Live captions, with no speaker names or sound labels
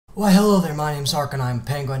Why, hello there, my name's Ark and I'm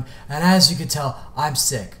Penguin, and as you can tell, I'm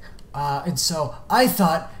sick. And so I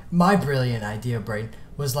thought my brilliant idea brain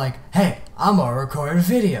was like, hey, I'm gonna record a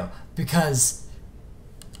video, because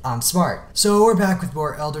I'm smart. So we're back with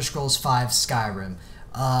more Elder Scrolls V Skyrim.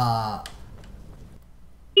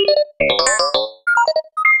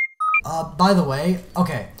 By the way,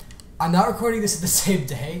 okay, I'm not recording this at the same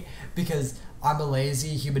day, because I'm a lazy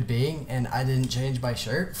human being and I didn't change my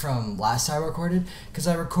shirt from last time I recorded because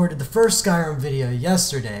I recorded the first Skyrim video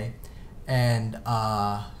yesterday and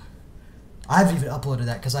I haven't even uploaded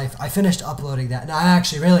that because I finished uploading that and I'm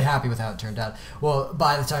actually really happy with how it turned out. Well,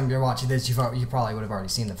 by the time you're watching this, you probably would have already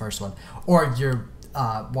seen the first one or you're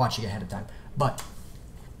watching ahead of time. But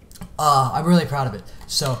I'm really proud of it.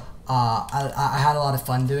 So I had a lot of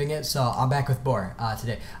fun doing it, so I'm back with more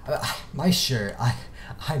today. My shirt,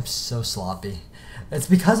 I'm so sloppy. It's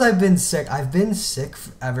because I've been sick. I've been sick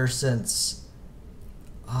ever since,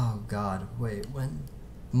 oh god, wait, when?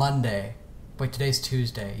 Monday. Wait, today's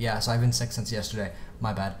Tuesday. Yeah, so I've been sick since yesterday.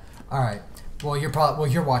 My bad. Alright. Well,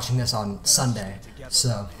 you're watching this on Sunday,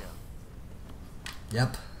 so.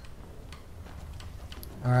 Yep.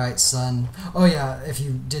 Alright, son. Oh yeah, if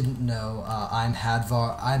you didn't know, I'm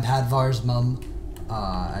Hadvar's mum,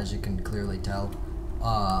 as you can clearly tell.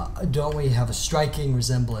 Don't we have a striking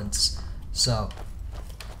resemblance? So.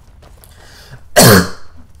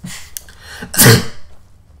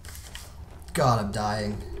 God, I'm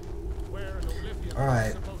dying.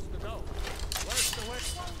 Alright.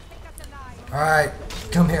 Alright,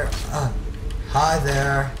 come here. Hi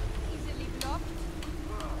there.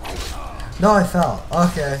 No, I fell.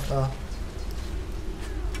 Okay, well.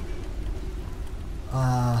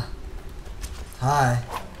 Hi.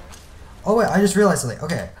 Oh wait, I just realized something.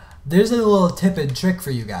 Okay, there's a little tip and trick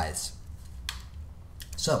for you guys.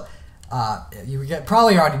 So, you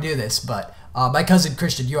probably already knew this, but my cousin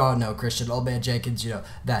Christian, you all know Christian, Old Man Jenkins, you know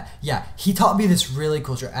that. Yeah, he taught me this really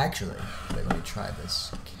cool trick. Actually, wait, let me try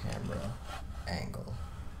this camera angle.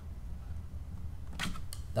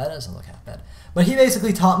 That doesn't look half bad. But he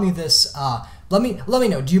basically taught me this. Let me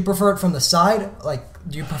know. Do you prefer it from the side? Like,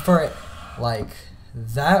 do you prefer it like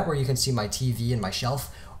that, where you can see my TV and my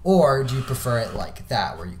shelf? Or do you prefer it like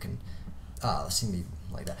that, where you can see me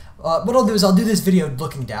like that? What I'll do is I'll do this video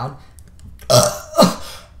looking down.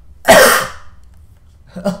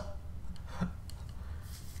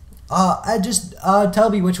 And just tell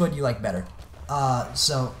me which one you like better.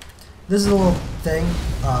 So this is a little thing.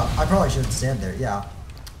 I probably shouldn't stand there. Yeah,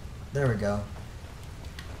 there we go.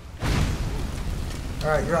 All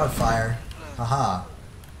right, you're on fire. Haha.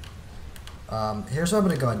 Here's what I'm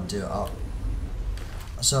gonna go ahead and do.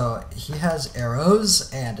 So he has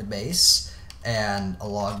arrows and a mace and a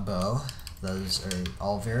longbow. Those are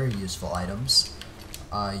all very useful items.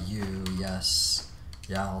 Yes.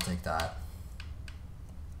 Yeah, I'll take that.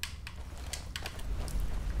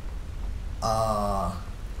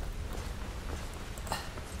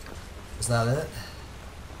 Is that it?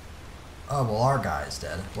 Oh, well, our guy's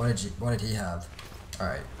dead. What did he have?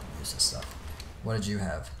 Alright, use this stuff. What did you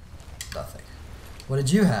have? Nothing. What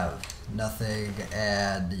did you have? Nothing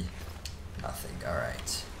and nothing.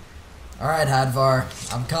 Alright. Alright, Hadvar.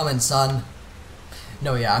 I'm coming, son.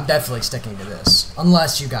 No, yeah, I'm definitely sticking to this.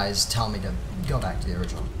 Unless you guys tell me to go back to the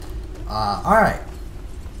original. Alright.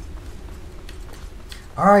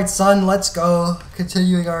 Alright, son, let's go.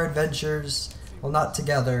 Continuing our adventures. Well, not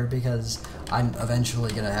together, because I'm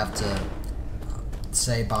eventually gonna have to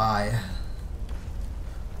say bye.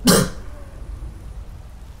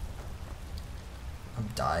 I'm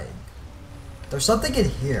dying. There's something in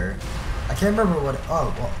here. I can't remember what.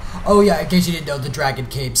 Oh yeah. In case you didn't know, the dragon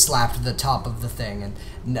cave slapped the top of the thing, and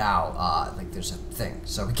now like there's a thing.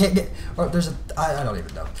 So we can't get. Or there's a. I don't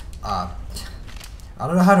even know. I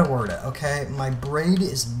don't know how to word it. Okay, my brain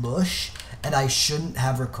is mush, and I shouldn't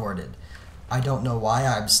have recorded. I don't know why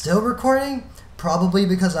I'm still recording. Probably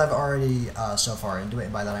because I've already so far into it.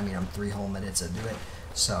 And by that I mean I'm 3 whole minutes into it.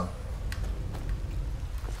 So.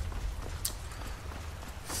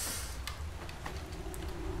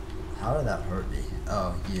 How did that hurt me?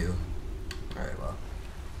 Oh, you. Alright, well.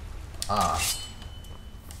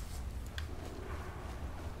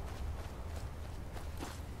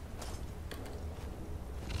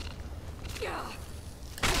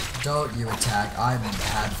 Don't you attack. I'm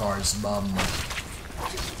Hadvar's mum.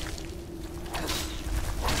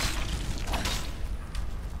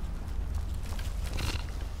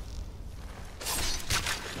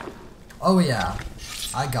 Oh yeah.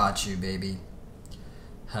 I got you, baby.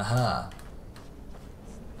 Haha.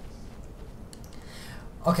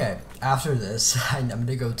 Okay, after this, I'm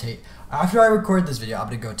gonna go take. After I record this video, I'm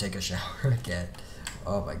gonna go take a shower again.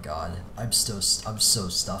 Oh my god. I'm so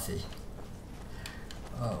stuffy.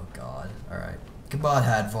 Oh god. Alright. Come on,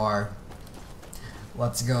 Hadvar.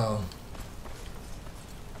 Let's go.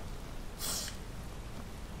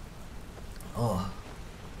 Oh.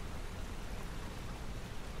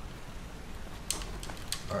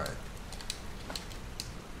 Alright.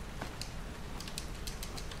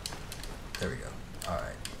 There we go.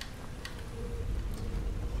 Alright.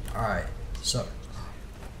 Alright. So.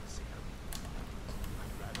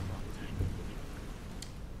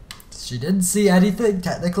 She didn't see anything,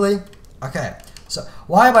 technically. Okay. So,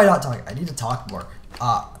 why am I not talking? I need to talk more.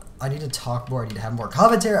 I need to talk more. I need to have more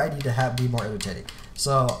commentary. I need to be more entertaining.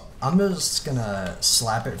 So, I'm just gonna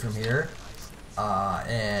slap it from here.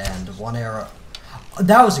 And one arrow.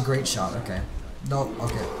 That was a great shot. Okay. No,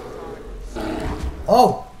 okay.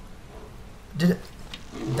 Oh! Did it?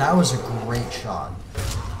 That was a great shot.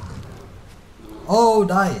 Oh,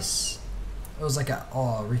 nice. It was like a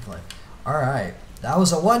replay. Alright. That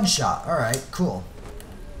was a one shot. Alright, cool.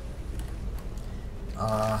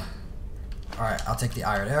 Alright, I'll take the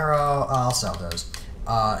iron arrow. I'll sell those.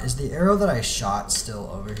 Is the arrow that I shot still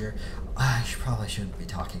over here? I probably shouldn't be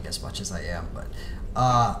talking as much as I am, but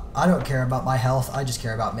I don't care about my health. I just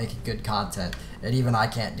care about making good content, and even I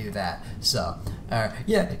can't do that. So,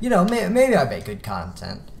 yeah, you know, maybe I make good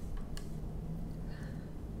content.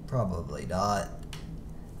 Probably not.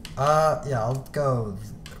 Yeah, I'll go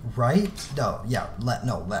right. No, yeah,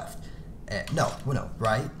 no, left. No,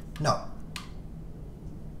 right. No.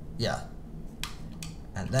 Yeah.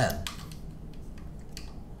 And then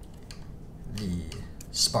the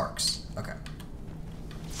sparks. Okay.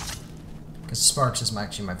 Because sparks is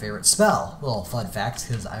actually my favorite spell. Little fun fact,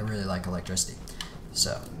 because I really like electricity.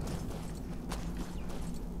 So.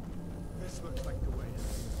 This looks like the way.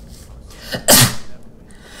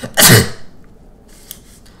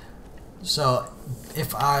 So,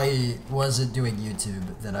 if I wasn't doing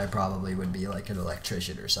YouTube, then I probably would be like an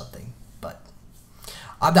electrician or something. But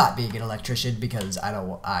I'm not being an electrician because I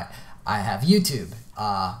have YouTube.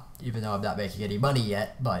 Even though I'm not making any money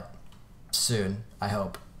yet, but soon, I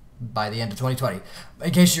hope, by the end of 2020.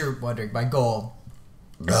 In case you're wondering, my goal.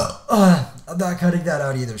 I'm not cutting that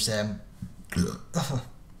out either, Sam.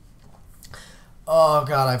 Oh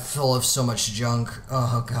god, I'm full of so much junk.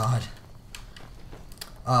 Oh god.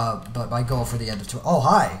 But my goal for the end of oh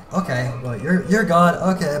hi. Okay, well you're gone.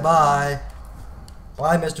 Okay, bye.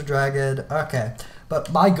 Bye, Mr. Dragon. Okay.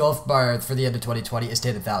 But my goal for the end of 2020 is to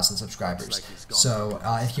hit 1,000 subscribers. So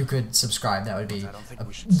if you could subscribe, that would be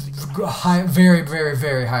very, very,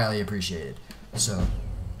 very highly appreciated. So,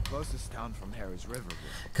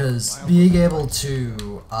 because being able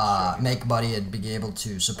to make money and being able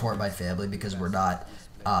to support my family, because we're not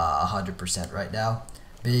 100% right now,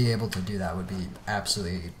 being able to do that would be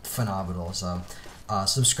absolutely phenomenal. So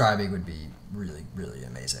subscribing would be really, really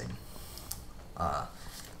amazing.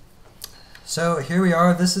 So here we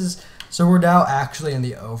are. So we're now actually in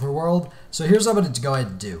the overworld. So here's what I'm going to go ahead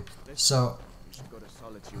and do. So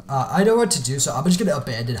I know what to do. So I'm just going to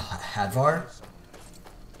abandon Hadvar.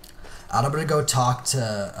 And I'm going to go talk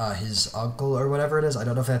to his uncle or whatever it is. I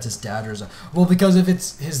don't know if that's his dad or his... Well, because if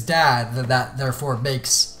it's his dad, then that therefore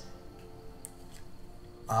makes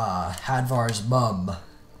Hadvar's mum.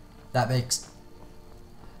 That makes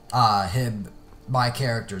him my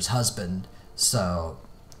character's husband. So...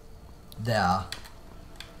 yeah.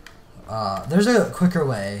 There's a quicker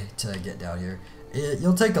way to get down here.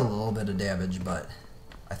 You'll take a little bit of damage, but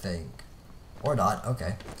I think... or not,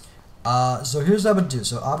 okay. So here's what I'm going to do.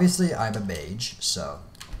 So obviously I'm a mage, so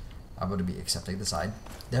I'm going to be accepting the sign.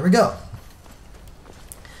 There we go.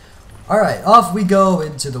 Alright, off we go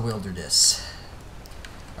into the wilderness.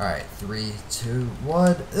 Alright, 3, 2,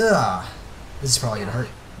 1. Ugh. This is probably going to hurt.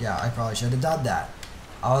 Yeah, I probably should have done that.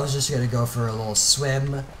 I was just going to go for a little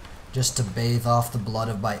swim. Just to bathe off the blood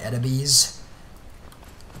of my enemies.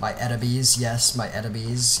 My enemies, yes, my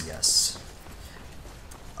enemies, yes.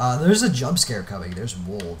 There's a jump scare coming. There's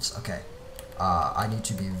wolves. Okay. I need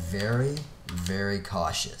to be very, very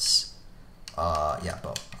cautious. Yeah,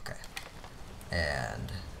 bow. Okay.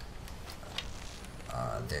 And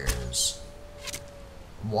there's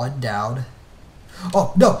one down.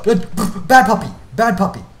 Oh, no! Bad puppy! Bad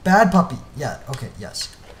puppy! Bad puppy! Yeah, okay,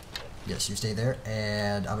 yes. Yes, you stay there,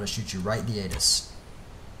 and I'm gonna shoot you right in the anus.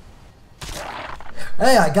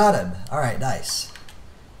 Hey, I got him! Alright, nice.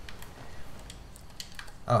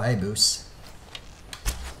 Oh, hey, Moose.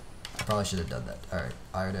 I probably should have done that. Alright,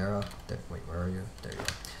 iron arrow. There, wait, where are you? There you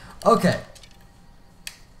go. Okay.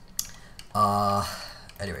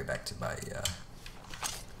 Anyway, back to my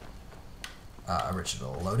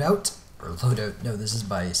original loadout. Or loadout. No, this is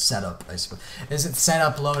by setup, I suppose. Is it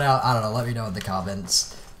setup, loadout? I don't know. Let me know in the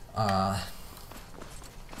comments.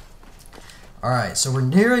 Alright, so we're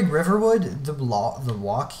nearing Riverwood. The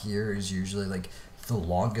walk here is usually like the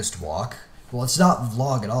longest walk. Well, it's not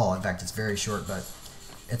long at all. In fact, it's very short, but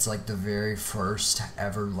it's like the very first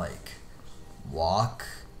ever like walk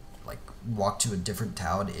to a different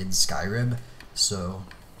town in Skyrim. So,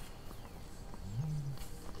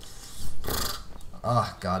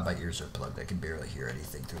 oh god, my ears are plugged. I can barely hear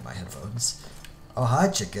anything through my headphones. Oh, hi,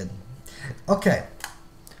 chicken. Okay.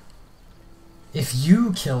 If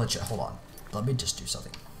you kill a chicken, hold on. Let me just do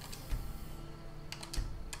something.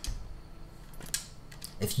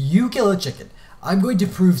 If you kill a chicken, I'm going to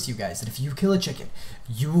prove to you guys that if you kill a chicken,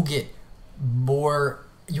 you will get more.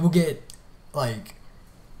 You will get like.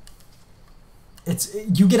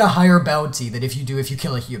 You get a higher bounty than if you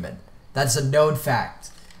kill a human. That's a known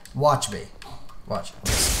fact. Watch me. Watch.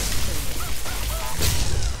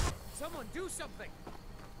 Someone do something.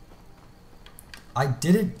 I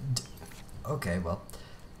didn't. Okay, well.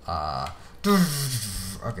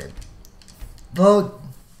 Okay. Well.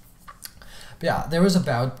 Yeah, there was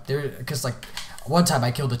about because like one time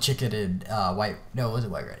I killed a chicken in White. No, it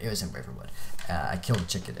wasn't White Red. It was in Riverwood. I killed a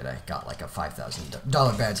chicken and I got like a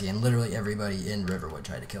 $5,000 bounty, and literally everybody in Riverwood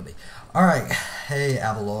tried to kill me. All right, hey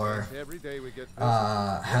Avalor.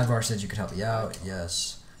 Hadvar said you could help me out.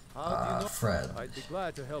 Yes. Fred. I'd be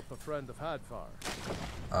glad to help a friend of Hadvar.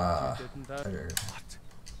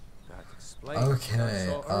 Okay.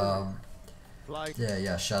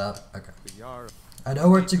 Yeah. Shut up. Okay. I know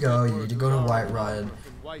where to go. You need to go to Whiterun.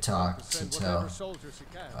 Talk to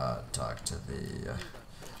the.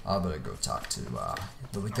 I'm gonna go talk to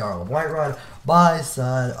the Jarl of Whiterun. Bye,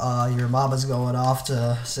 son. Your mama's going off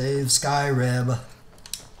to save Skyrim.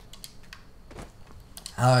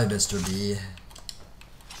 Hi, Mr. B.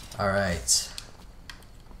 Alright.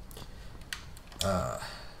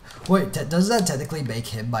 Wait, does that technically make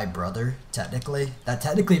him my brother? Technically? That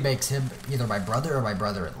technically makes him either my brother or my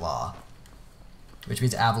brother-in-law. Which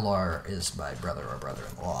means Avalor is my brother or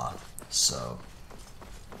brother-in-law. So.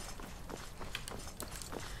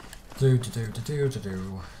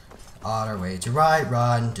 On our way to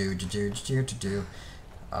Whiterun.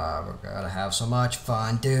 We're gonna have so much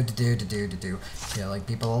fun. Killing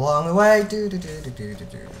people along the way.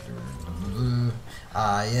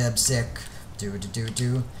 I am sick.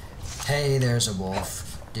 Hey, there's a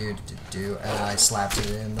wolf. And I slapped it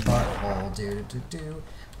in the butthole.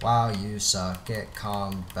 Wow, you suck at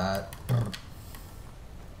combat.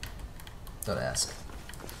 Don't ask.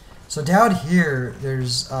 So down here,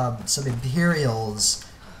 there's some Imperials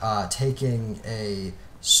taking a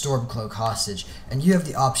Stormcloak hostage, and you have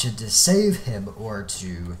the option to save him or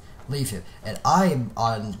to leave him. And I'm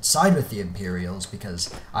on side with the Imperials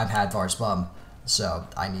because I'm Hadvar's bum, so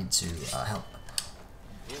I need to help.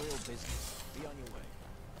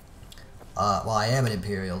 Well, I am an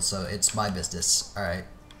Imperial, so it's my business. All right.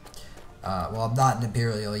 Well, I'm not an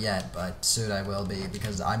Imperial yet, but soon I will be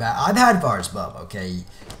because I'm Hadvar's bum. Okay,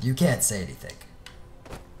 you can't say anything.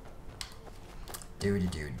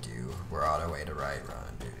 We're on our way to Whiterun.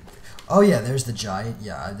 Oh yeah, there's the giant.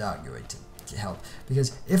 Yeah, I'm not going to help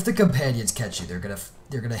because if the companions catch you, they're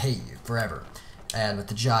gonna hate you forever. And with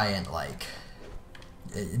the giant, like,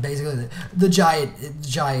 basically the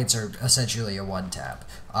giants are essentially a one tap.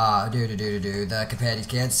 The companions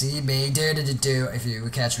can't see me. If you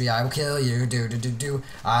catch me, I will kill you.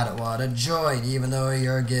 I don't want to join, even though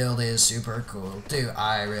your guild is super cool.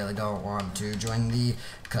 I really don't want to join the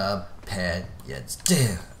companions.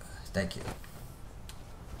 Thank you.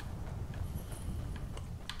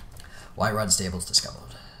 Whiterun stables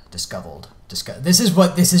discovered. This is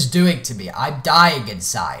what this is doing to me. I'm dying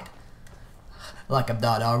inside. Like I'm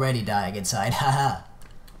not already dying inside. Haha.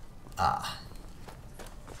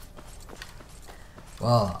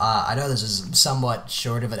 Well, I know this is somewhat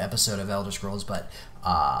short of an episode of Elder Scrolls, but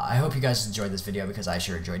I hope you guys enjoyed this video because I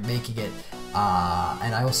sure enjoyed making it.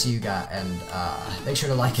 And I will see you guys, and make sure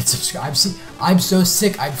to like and subscribe. I'm so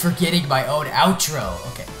sick, I'm forgetting my own outro.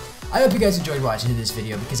 Okay. I hope you guys enjoyed watching this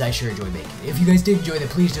video because I sure enjoyed making it. If you guys did enjoy it,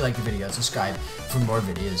 please do like the video and subscribe for more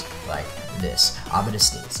videos like this. I'm gonna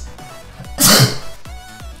sneeze.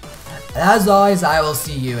 And as always, I will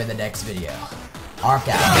see you in the next video. Arc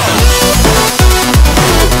out.